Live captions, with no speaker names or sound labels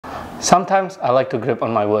Sometimes I like to grip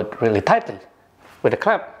on my wood really tightly with a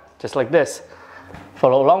clamp, just like this.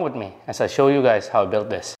 Follow along with me as I show you guys how I built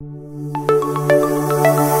this.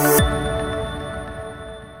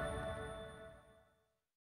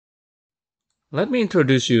 Let me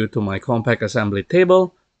introduce you to my compact assembly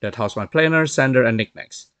table that houses my planer, sander, and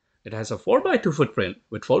knickknacks. It has a 4x2 footprint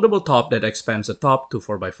with foldable top that expands the top to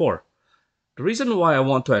 4x4. The reason why I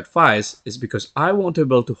want to add vise is because I want to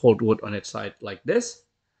be able to hold wood on its side like this,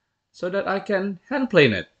 so that I can hand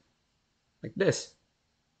plane it like this,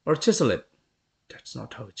 or chisel it. That's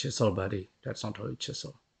not how you chisel, buddy. That's not how you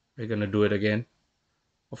chisel. Are you gonna do it again?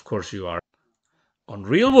 Of course you are. On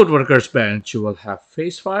real woodworker's bench, you will have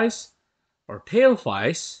face vise or tail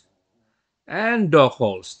vise and dog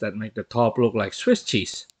holes that make the top look like Swiss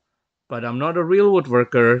cheese. But I'm not a real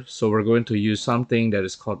woodworker, so we're going to use something that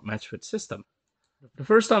is called Matchfit system. The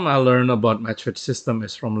first time I learned about Matchfit system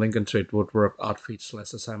is from Lincoln Street Woodwork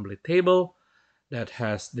Outfit/assembly table that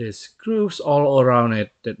has these grooves all around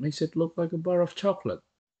it that makes it look like a bar of chocolate.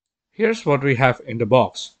 Here's what we have in the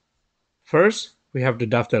box. First, we have the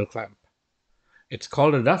dovetail clamp. It's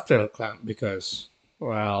called a dovetail clamp because,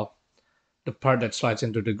 well, the part that slides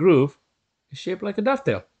into the groove is shaped like a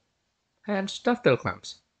dovetail. Hence, dovetail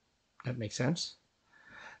clamps. That makes sense.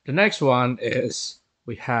 The next one is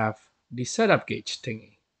we have the setup gauge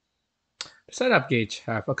thingy. The setup gauge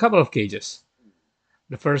have a couple of gauges.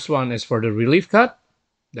 The first one is for the relief cut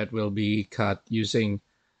that will be cut using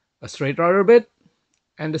a straight router bit.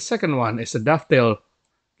 And the second one is the dovetail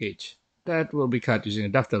gauge that will be cut using a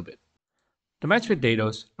dovetail bit. The Matchfit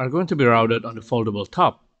dados are going to be routed on the foldable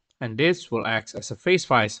top, and this will act as a face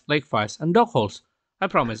vise, leg vise, and dog holes. I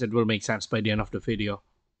promise it will make sense by the end of the video.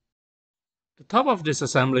 The top of this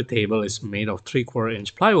assembly table is made of 3/4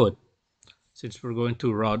 inch plywood. Since we're going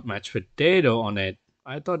to route Matchfit dado on it,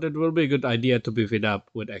 I thought it will be a good idea to beef it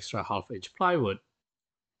up with extra 1/2 inch plywood.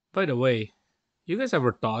 By the way, you guys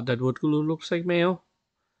ever thought that wood glue looks like mayo?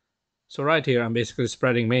 So right here, I'm basically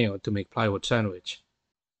spreading mayo to make plywood sandwich.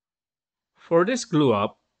 For this glue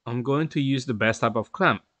up, I'm going to use the best type of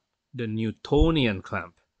clamp, the Newtonian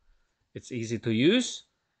clamp. It's easy to use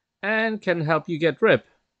and can help you get grip.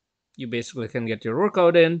 You basically can get your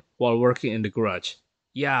workout in while working in the garage.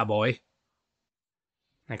 Yeah, boy.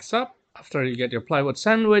 Next up, after you get your plywood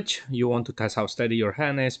sandwich, you want to test how steady your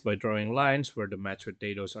hand is by drawing lines where the Matchfit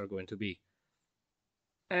dados are going to be.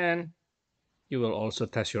 And you will also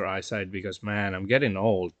test your eyesight because, man, I'm getting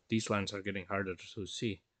old. These lines are getting harder to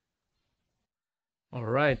see.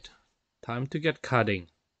 Alright, time to get cutting,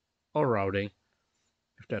 or routing,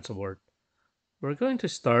 if that's a word. We're going to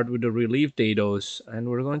start with the relief dados, and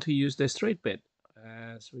we're going to use the straight bit,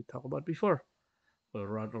 as we talked about before. We'll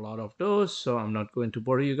route a lot of those, so I'm not going to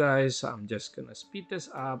bore you guys. I'm just gonna speed this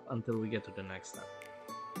up until we get to the next step.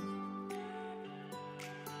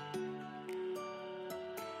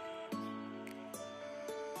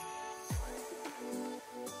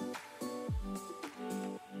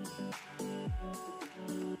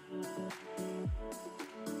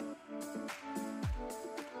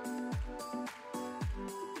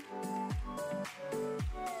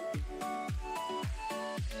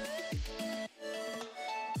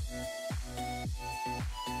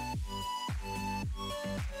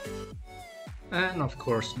 And of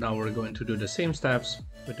course, now we're going to do the same steps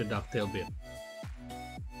with the dovetail bit.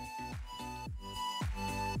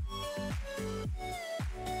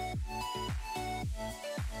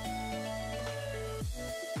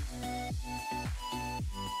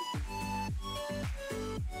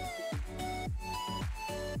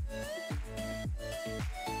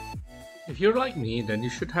 If you're like me, then you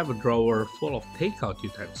should have a drawer full of takeout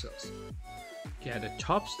utensils. Get a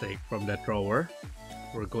chopstick from that drawer.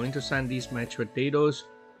 We're going to sand these Matchfit dados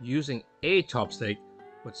using a chopstick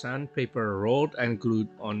with sandpaper rolled and glued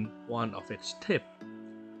on one of its tips.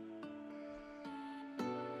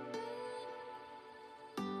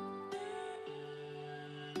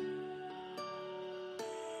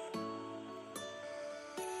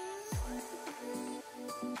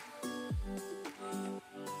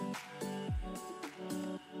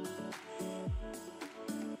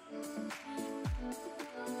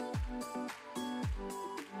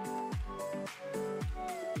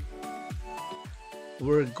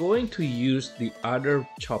 We're going to use the other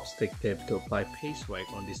chopstick tip to apply paste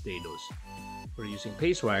wax on these dados. We're using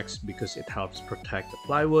paste wax because it helps protect the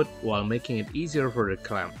plywood while making it easier for the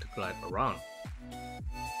clamp to glide around.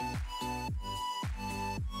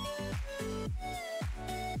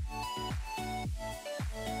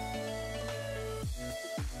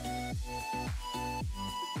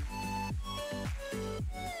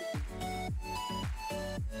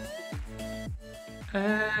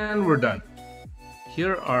 And we're done.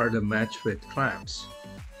 Here are the Matchfit clamps.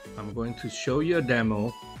 I'm going to show you a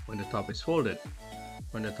demo when the top is folded.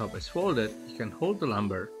 When the top is folded, you can hold the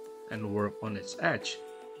lumber and work on its edge,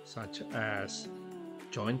 such as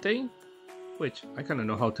jointing, which I kind of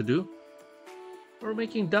know how to do, or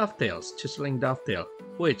making dovetails, chiseling dovetail,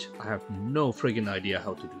 which I have no friggin' idea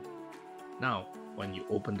how to do. Now, when you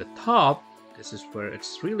open the top, this is where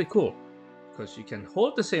it's really cool, because you can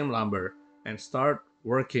hold the same lumber and start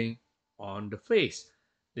working on the face.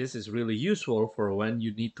 This is really useful for when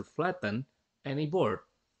you need to flatten any board.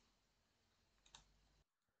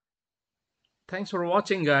 Thanks for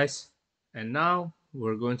watching, guys. And now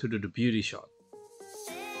we're going to do the beauty shot.